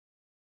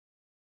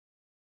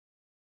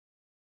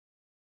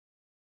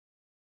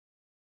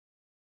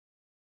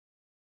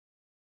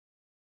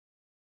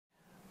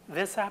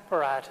This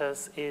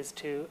apparatus is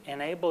to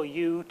enable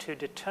you to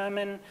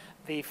determine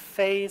the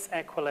phase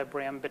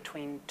equilibrium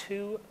between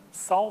two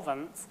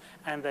solvents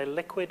and the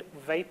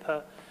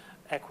liquid-vapor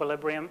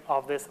equilibrium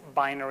of this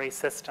binary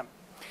system.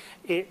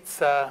 It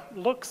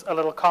looks a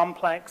little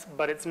complex,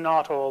 but it's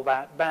not all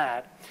that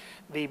bad.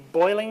 The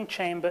boiling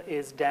chamber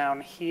is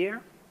down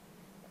here.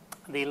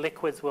 The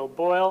liquids will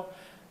boil,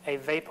 a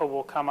vapor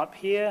will come up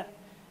here,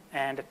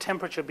 and a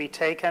temperature be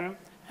taken,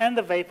 and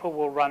the vapor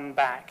will run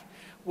back.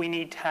 We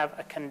need to have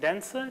a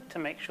condenser to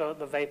make sure that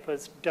the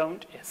vapors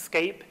don't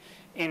escape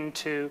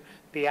into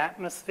the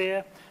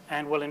atmosphere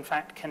and will in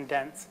fact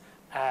condense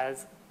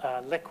as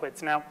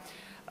liquids. Now,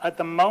 at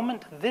the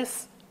moment,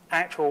 this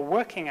actual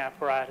working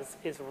apparatus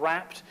is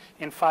wrapped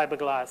in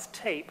fiberglass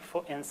tape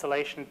for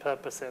insulation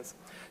purposes.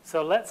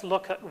 So let's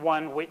look at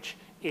one which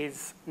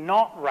is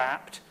not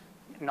wrapped,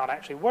 not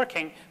actually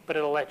working, but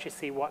it'll let you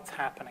see what's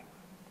happening.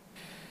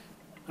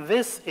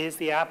 This is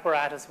the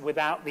apparatus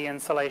without the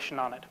insulation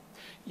on it.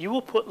 You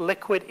will put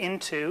liquid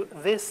into,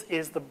 this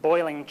is the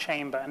boiling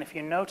chamber, and if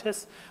you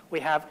notice, we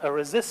have a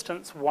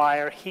resistance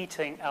wire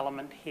heating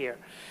element here.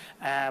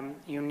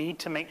 You need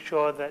to make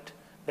sure that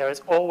there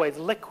is always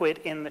liquid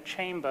in the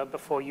chamber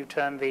before you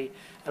turn the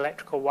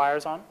electrical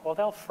wires on, or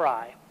they'll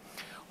fry.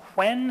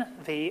 When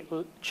the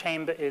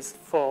chamber is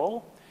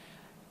full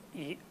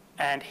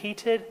and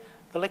heated,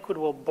 the liquid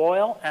will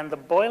boil, and the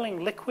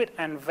boiling liquid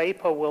and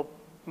vapor will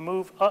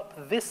move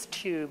up this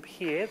tube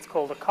here, it's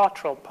called a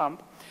Cottrell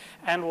pump,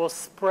 and will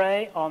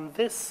spray on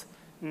this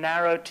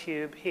narrow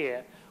tube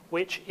here,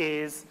 which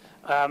is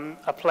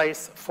a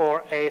place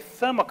for a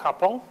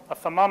thermocouple, a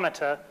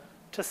thermometer,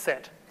 to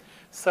sit.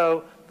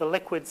 So the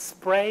liquid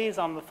sprays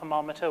on the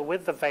thermometer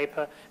with the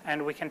vapor,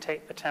 and we can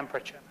take the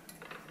temperature.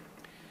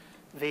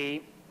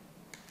 The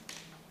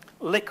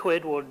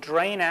liquid will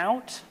drain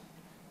out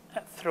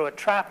through a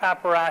trap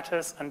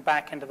apparatus and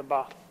back into the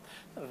bottle.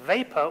 The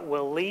vapor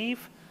will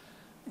leave,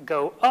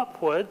 go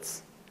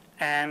upwards,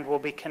 and will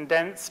be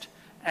condensed,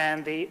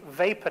 and the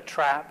vapor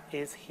trap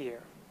is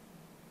here.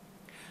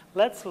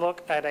 Let's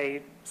look at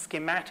a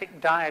schematic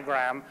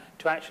diagram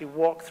to actually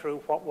walk through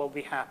what will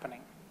be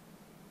happening.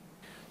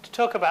 To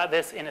talk about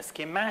this in a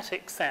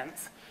schematic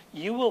sense,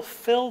 you will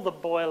fill the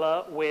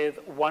boiler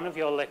with one of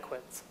your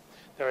liquids.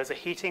 There is a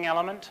heating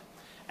element,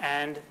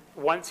 and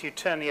once you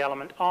turn the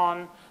element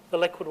on, the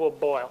liquid will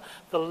boil.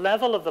 The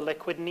level of the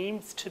liquid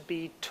needs to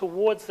be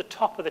towards the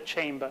top of the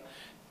chamber,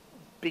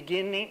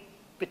 beginning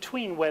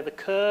between where the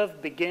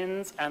curve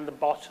begins and the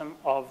bottom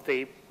of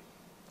the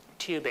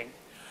tubing.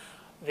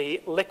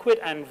 The liquid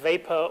and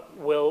vapor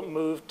will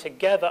move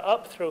together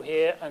up through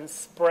here and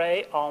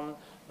spray on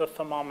the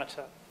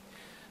thermometer.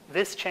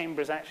 This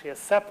chamber is actually a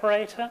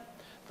separator.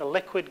 The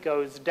liquid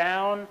goes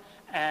down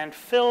and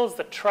fills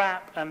the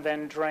trap and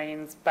then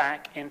drains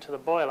back into the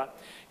boiler.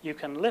 You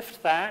can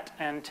lift that,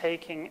 and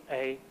taking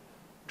a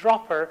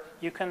dropper,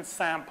 you can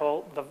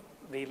sample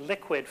the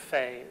liquid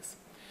phase.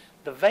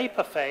 The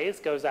vapor phase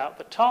goes out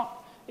the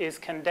top, is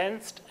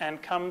condensed,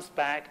 and comes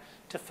back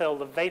to fill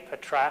the vapor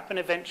trap, and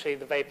eventually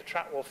the vapor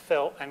trap will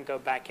fill and go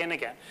back in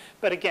again.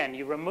 But again,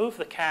 you remove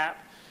the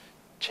cap,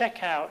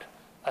 check out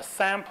a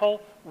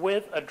sample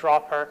with a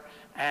dropper,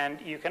 and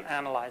you can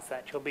analyze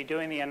that. You'll be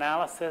doing the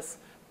analysis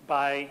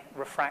by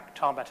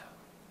refractometer.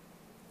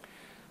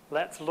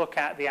 Let's look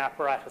at the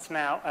apparatus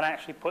now and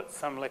actually put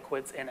some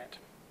liquids in it.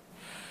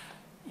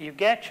 You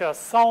get your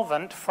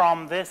solvent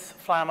from this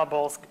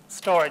flammable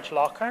storage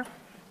locker.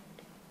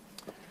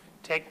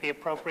 Take the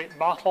appropriate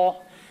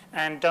bottle,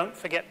 and don't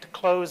forget to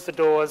close the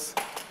doors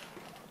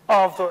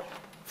of the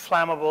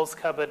flammables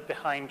cupboard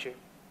behind you.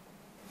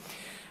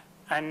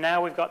 And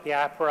now we've got the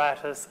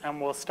apparatus,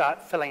 and we'll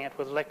start filling it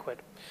with liquid.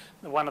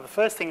 One of the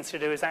first things to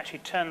do is actually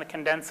turn the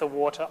condenser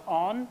water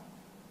on.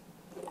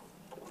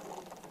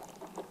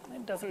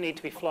 It doesn't need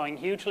to be flowing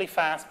hugely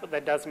fast, but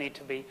there does need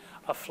to be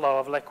a flow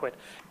of liquid.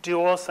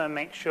 Do also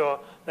make sure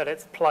that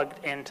it's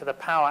plugged into the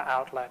power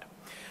outlet.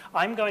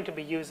 I'm going to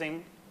be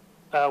using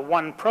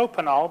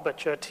 1-propanol,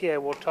 but your TA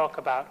will talk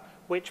about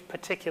which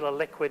particular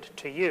liquid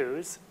to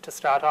use to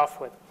start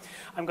off with.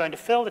 I'm going to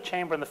fill the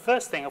chamber, and the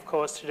first thing, of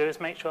course, to do is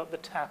make sure that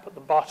the tap at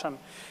the bottom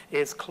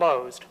is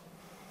closed.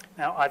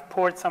 Now, I've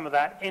poured some of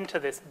that into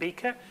this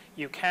beaker.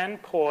 You can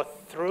pour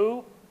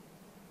through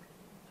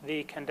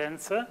the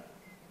condenser,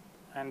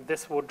 and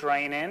this will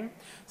drain in.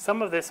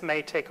 Some of this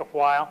may take a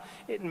while.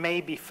 It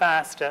may be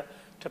faster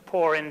to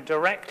pour in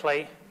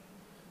directly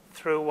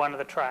through one of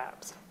the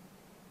traps.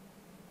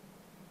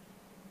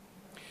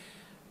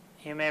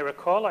 You may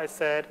recall I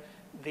said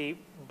the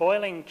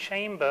boiling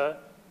chamber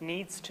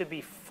needs to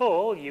be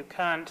full. You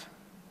can't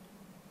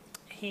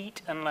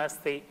heat unless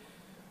the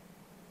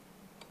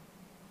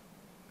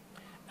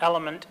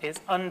element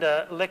is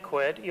under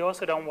liquid. You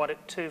also don't want it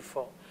too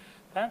full.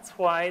 That's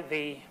why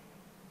the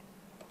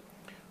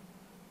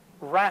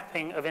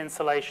wrapping of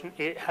insulation,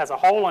 it has a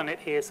hole in it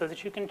here so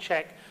that you can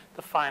check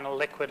the final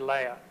liquid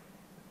layer.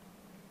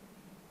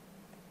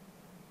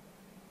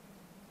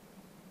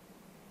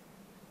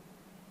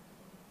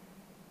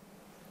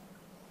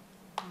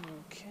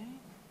 Okay.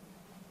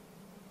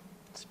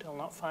 Still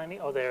not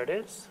finding, oh, there it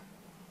is.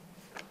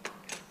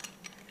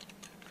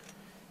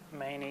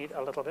 May need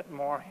a little bit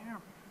more here.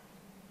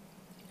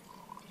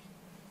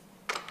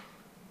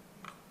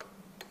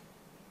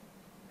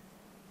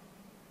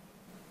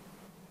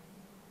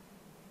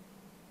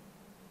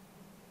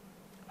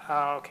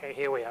 Okay,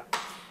 here we are.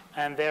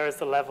 And there is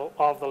the level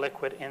of the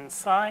liquid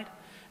inside.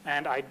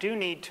 And I do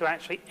need to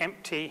actually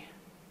empty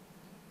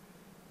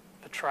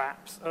the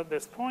traps at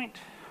this point.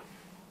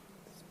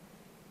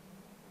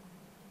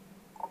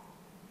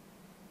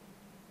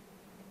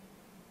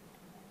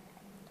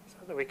 So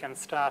that we can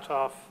start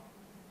off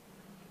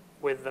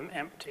with them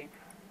empty.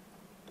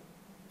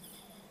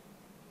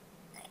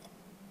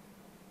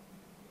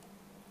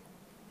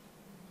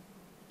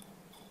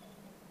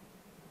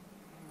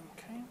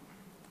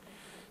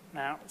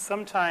 Now,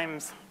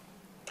 sometimes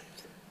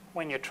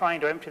when you're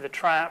trying to empty the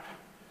trap,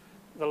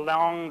 the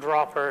long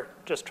dropper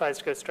just tries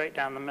to go straight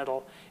down the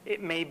middle.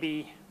 It may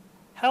be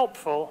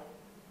helpful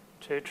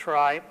to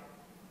try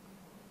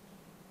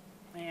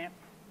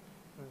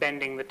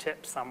bending the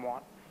tip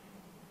somewhat.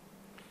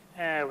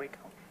 There we go.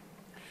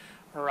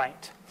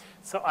 Right.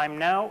 So I'm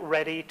now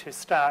ready to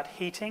start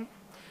heating,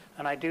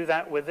 and I do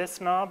that with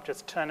this knob.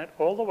 Just turn it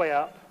all the way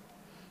up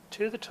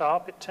to the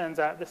top. It turns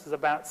out this is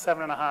about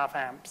 7.5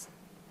 amps.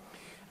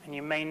 And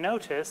you may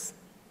notice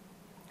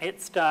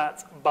it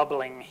starts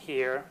bubbling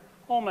here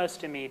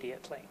almost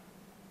immediately.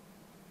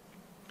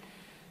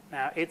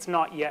 Now, it's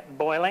not yet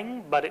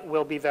boiling, but it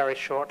will be very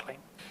shortly.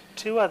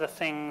 Two other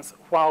things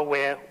while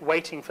we're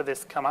waiting for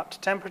this to come up to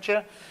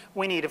temperature.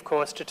 We need, of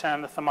course, to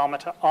turn the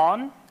thermometer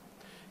on.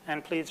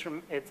 And please,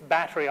 it's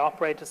battery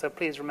operated, so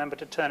please remember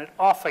to turn it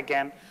off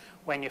again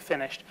when you're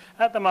finished.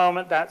 At the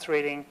moment, that's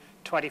reading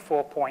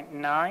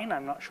 24.9.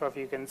 I'm not sure if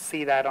you can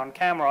see that on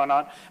camera or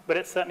not, but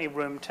it's certainly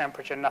room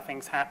temperature.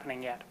 Nothing's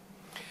happening yet.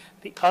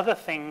 The other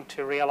thing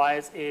to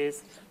realize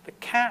is the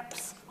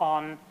caps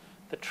on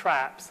the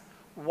traps,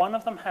 one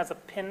of them has a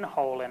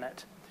pinhole in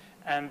it,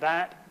 and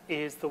that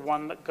is the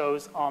one that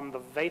goes on the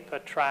vapor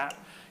trap.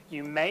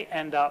 You may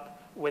end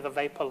up with a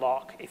vapor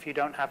lock if you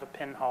don't have a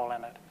pinhole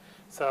in it.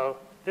 So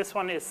this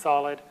one is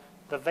solid.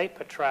 The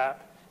vapor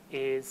trap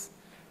has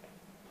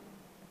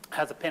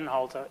a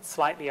pinhole, so it's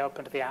slightly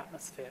open to the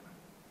atmosphere.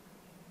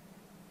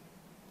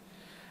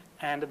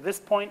 And at this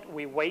point,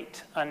 we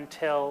wait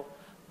until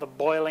the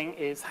boiling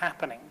is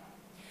happening.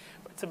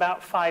 It's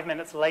about 5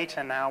 minutes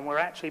later now, and we're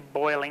actually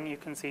boiling. You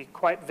can see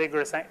quite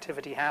vigorous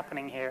activity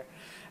happening here.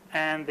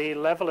 And the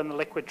level in the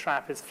liquid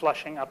trap is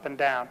flushing up and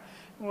down.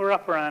 We're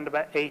up around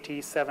about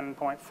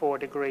 87.4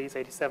 degrees,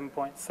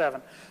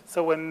 87.7.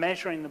 So we're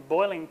measuring the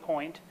boiling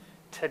point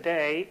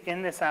today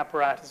in this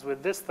apparatus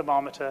with this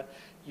thermometer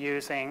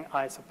using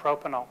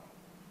isopropanol.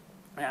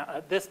 Now,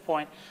 at this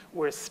point,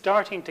 we're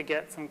starting to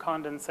get some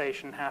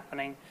condensation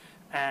happening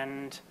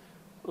and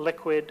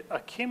liquid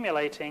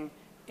accumulating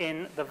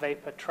in the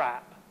vapor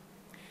trap.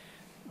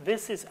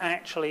 This is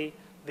actually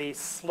the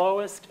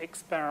slowest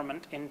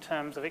experiment in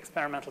terms of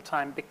experimental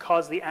time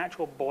because the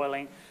actual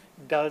boiling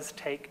does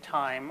take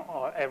time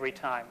every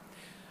time.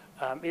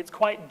 It's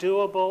quite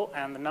doable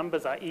and the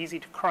numbers are easy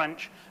to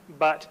crunch,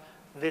 but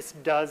this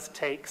does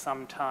take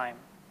some time.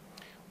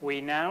 We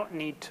now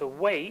need to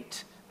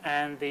wait,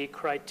 and the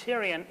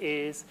criterion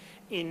is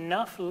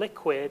enough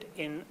liquid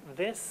in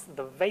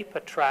the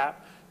vapor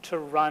trap, to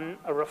run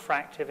a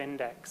refractive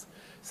index.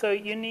 So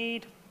you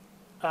need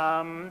 2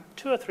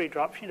 or 3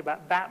 drops. You need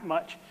about that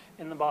much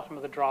in the bottom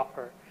of the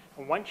dropper.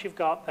 And once you've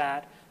got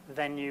that,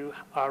 then you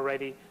are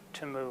ready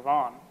to move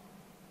on.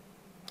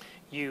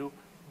 You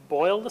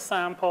boil the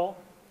sample.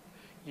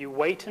 You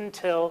wait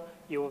until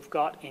you have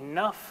got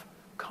enough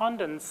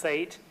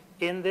condensate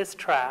in this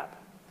trap.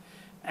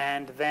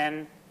 And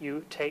then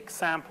you take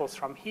samples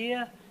from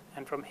here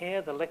and from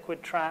here, the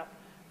liquid trap,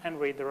 and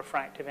read the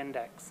refractive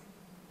index.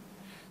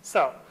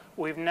 So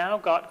we've now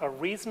got a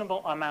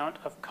reasonable amount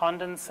of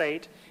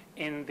condensate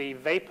in the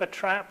vapor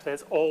trap.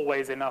 There's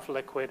always enough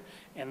liquid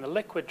in the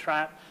liquid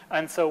trap,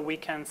 and so we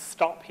can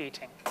stop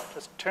heating.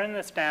 Just turn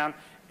this down,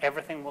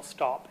 everything will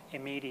stop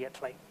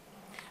immediately.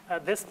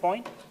 At this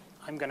point,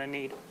 I'm going to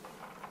need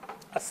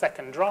a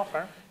second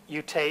dropper.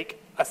 You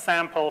take a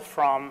sample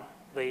from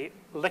the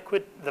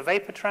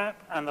vapor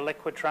trap and the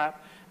liquid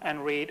trap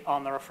and read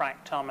on the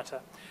refractometer.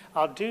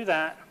 I'll do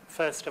that,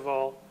 first of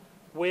all,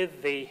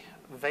 with the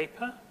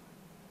vapor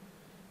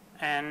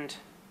and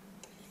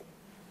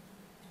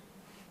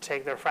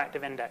take the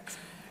refractive index.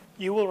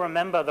 You will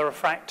remember the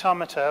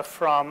refractometer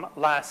from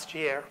last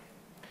year.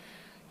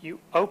 You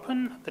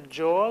open the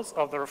jaws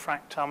of the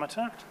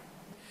refractometer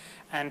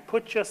and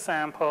put your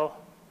sample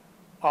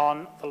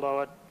on the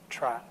lower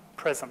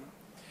prism.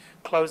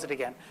 Close it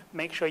again.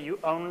 Make sure you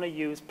only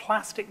use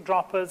plastic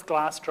droppers.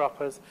 Glass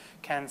droppers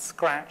can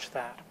scratch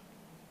that.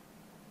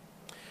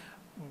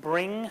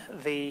 Bring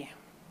the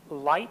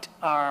light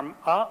arm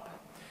up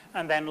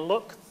and then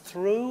look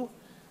through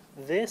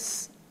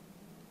this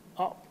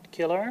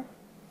ocular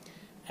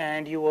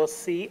and you will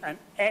see an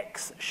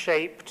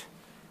X-shaped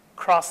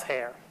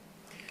crosshair.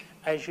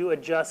 As you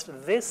adjust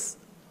this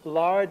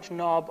large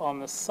knob on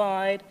the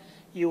side,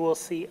 you will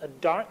see a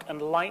dark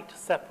and light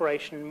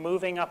separation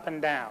moving up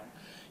and down.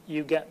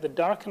 You get the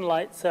dark and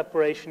light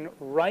separation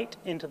right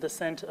into the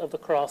center of the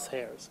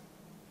crosshairs.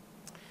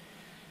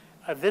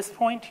 At this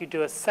point, you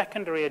do a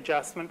secondary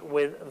adjustment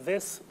with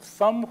this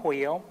thumb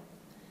wheel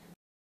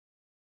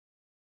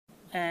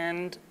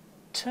and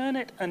turn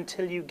it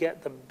until you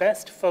get the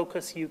best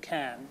focus you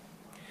can.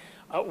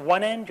 At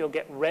one end, you'll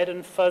get red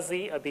and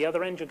fuzzy. At the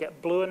other end, you'll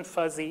get blue and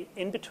fuzzy.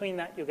 In between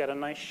that, you'll get a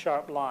nice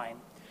sharp line.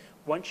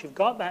 Once you've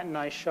got that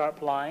nice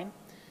sharp line,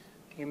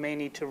 you may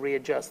need to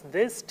readjust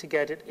this to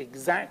get it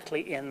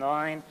exactly in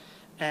line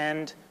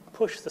and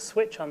push the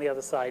switch on the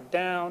other side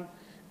down,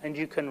 and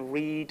you can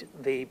read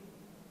the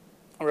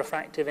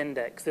refractive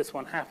index. This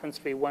one happens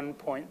to be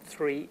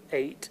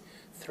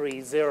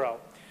 1.3830.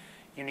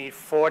 You need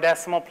 4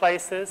 decimal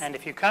places, and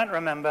if you can't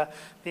remember,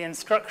 the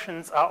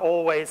instructions are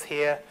always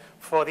here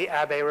for the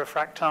Abbe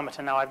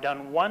refractometer. Now I've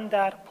done 1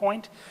 data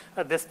point.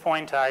 At this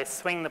point I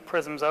swing the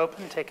prisms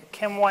open, take a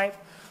Kim wipe,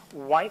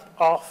 wipe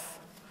off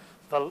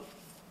the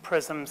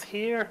prisms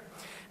here,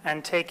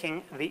 and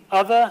taking the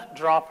other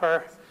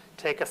dropper,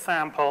 take a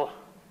sample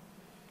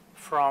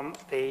from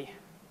the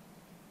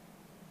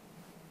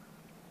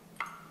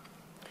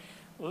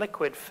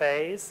liquid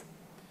phase,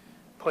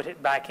 put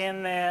it back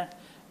in there,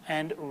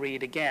 and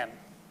read again.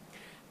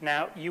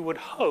 Now, you would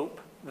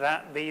hope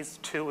that these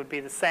two would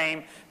be the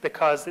same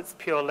because it's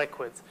pure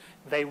liquids.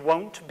 They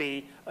won't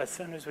be as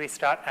soon as we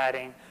start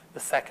adding the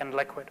second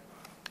liquid.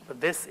 But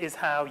this is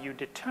how you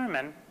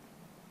determine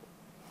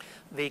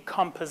the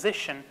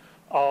composition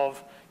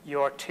of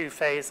your 2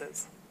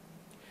 phases.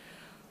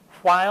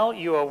 While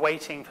you are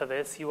waiting for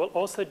this, you will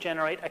also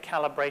generate a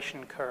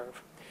calibration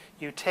curve.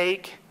 You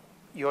take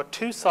your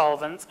 2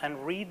 solvents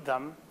and read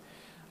them,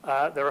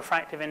 the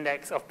refractive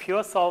index of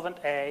pure solvent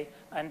A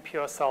and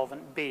pure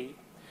solvent B.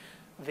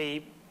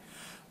 The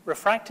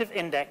refractive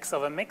index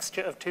of a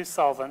mixture of 2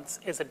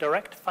 solvents is a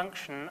direct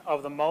function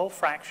of the mole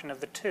fraction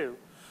of the 2,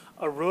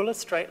 a ruler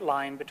straight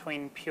line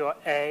between pure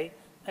A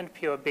and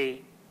pure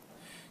B.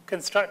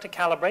 Construct a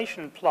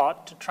calibration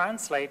plot to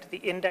translate the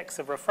index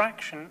of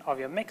refraction of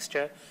your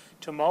mixture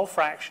to mole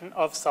fraction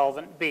of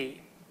solvent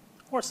B,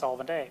 or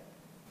solvent A.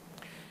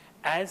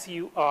 As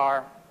you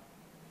are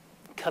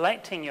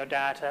collecting your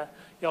data,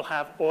 you'll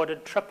have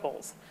ordered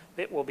triples.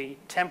 It will be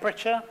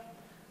temperature,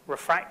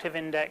 refractive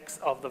index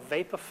of the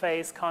vapor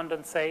phase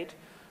condensate,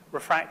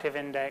 refractive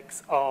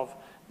index of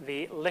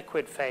the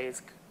liquid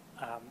phase,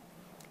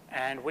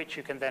 and which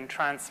you can then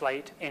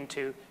translate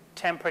into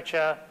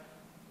temperature,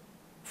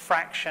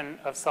 fraction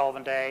of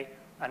solvent A,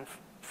 and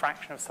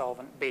fraction of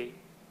solvent B.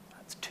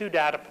 That's 2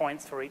 data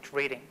points for each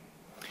reading.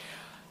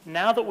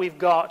 Now that we've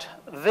got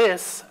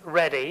this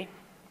ready,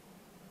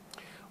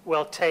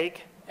 we'll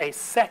take a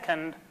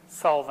second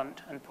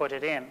solvent and put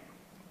it in.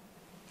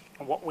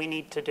 And what we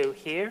need to do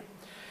here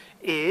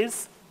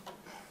is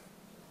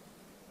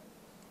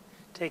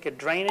take a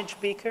drainage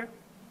beaker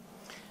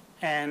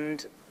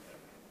and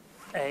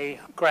a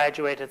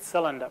graduated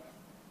cylinder.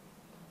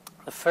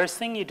 The first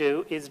thing you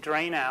do is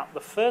drain out. The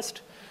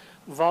first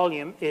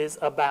volume is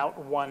about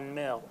 1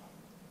 mil.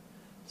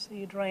 So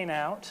you drain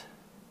out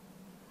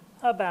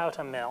about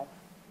 1 mil.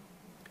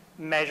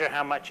 Measure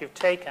how much you've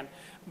taken,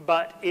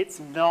 but it's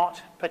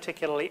not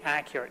particularly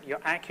accurate. Your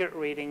accurate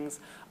readings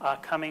are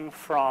coming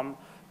from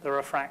the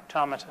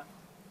refractometer.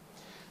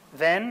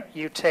 Then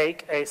you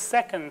take a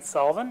second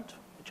solvent,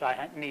 which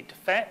I need to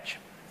fetch.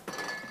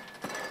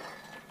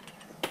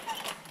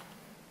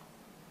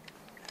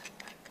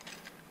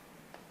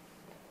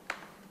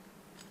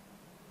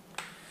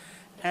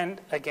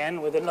 And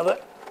again, with another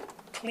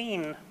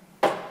clean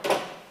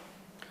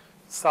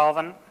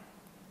solvent,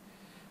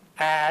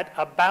 add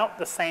about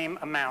the same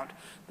amount.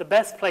 The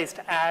best place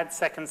to add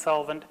second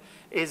solvent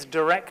is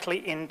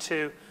directly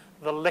into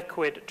the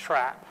liquid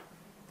trap.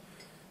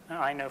 Now,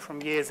 I know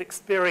from years'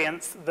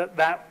 experience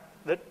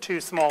that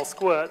 2 small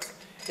squirts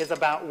is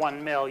about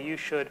 1 mil. You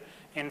should,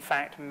 in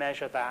fact,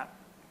 measure that.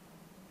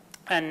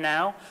 And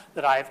now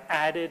that I've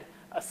added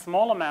a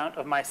small amount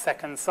of my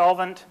second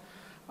solvent,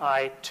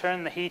 I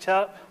turn the heat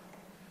up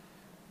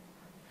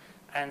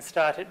and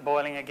start it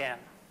boiling again.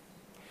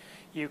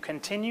 You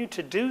continue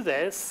to do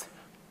this,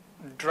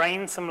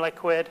 drain some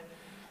liquid,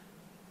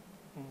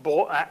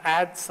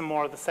 add some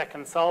more of the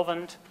second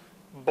solvent,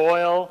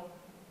 boil,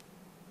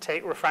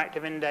 take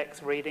refractive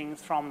index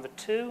readings from the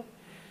 2,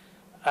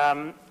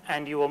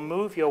 and you will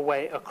move your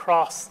way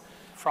across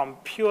from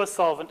pure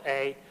solvent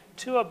A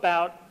to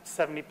about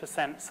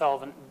 70%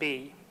 solvent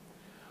B.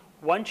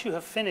 Once you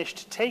have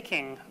finished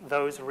taking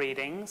those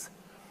readings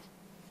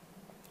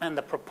and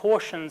the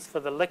proportions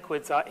for the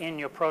liquids are in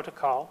your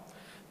protocol,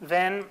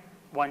 then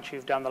once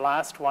you've done the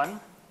last one,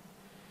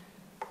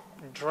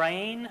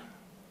 drain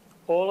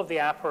all of the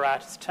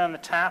apparatus, turn the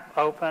tap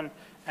open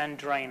and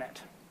drain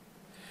it.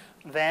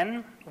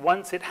 Then,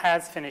 once it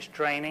has finished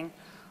draining,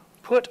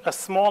 put a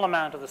small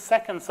amount of the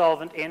second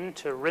solvent in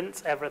to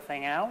rinse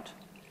everything out,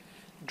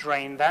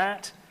 drain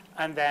that,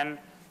 and then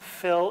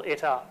fill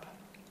it up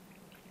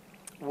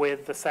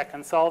with the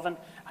second solvent,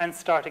 and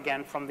start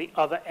again from the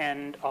other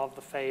end of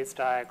the phase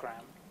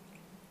diagram.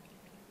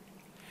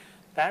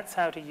 That's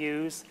how to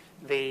use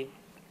the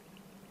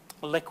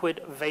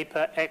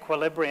liquid-vapor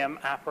equilibrium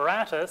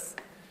apparatus.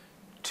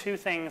 Two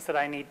things that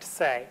I need to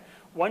say.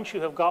 Once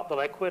you have got the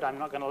liquid, I'm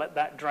not going to let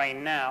that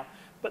drain now,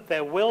 but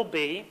there will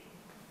be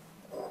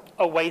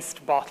a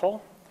waste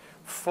bottle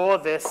for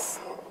this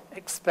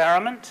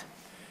experiment.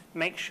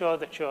 Make sure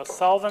that your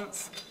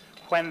solvents,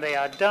 when they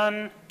are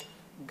done,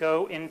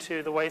 go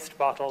into the waste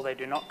bottle. They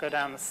do not go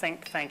down the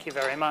sink. Thank you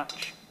very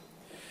much.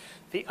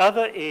 The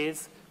other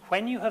is,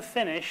 when you have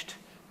finished,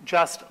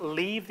 just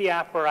leave the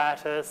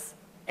apparatus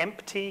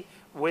empty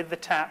with the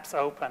taps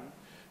open.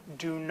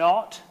 Do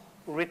not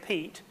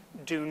repeat.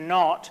 Do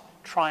not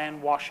try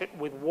and wash it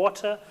with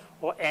water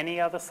or any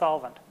other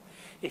solvent.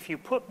 If you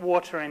put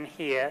water in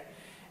here,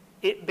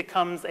 it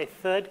becomes a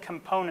third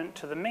component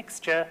to the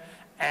mixture,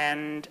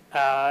 and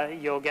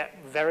you'll get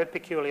very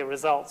peculiar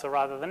results, or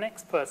rather the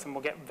next person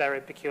will get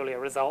very peculiar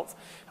results,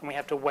 and we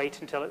have to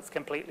wait until it's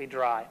completely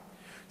dry.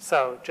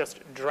 So just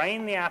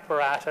drain the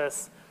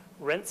apparatus,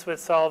 rinse with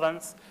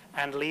solvents,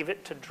 and leave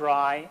it to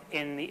dry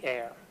in the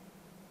air.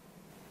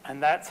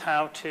 And that's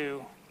how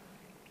to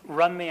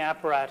run the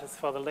apparatus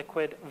for the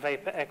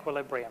liquid-vapor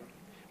equilibrium.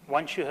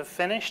 Once you have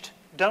finished,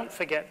 don't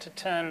forget to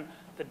turn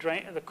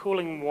the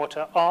cooling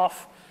water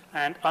off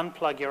and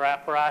unplug your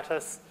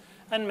apparatus,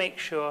 and make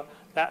sure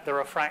that the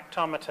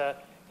refractometer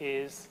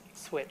is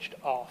switched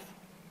off.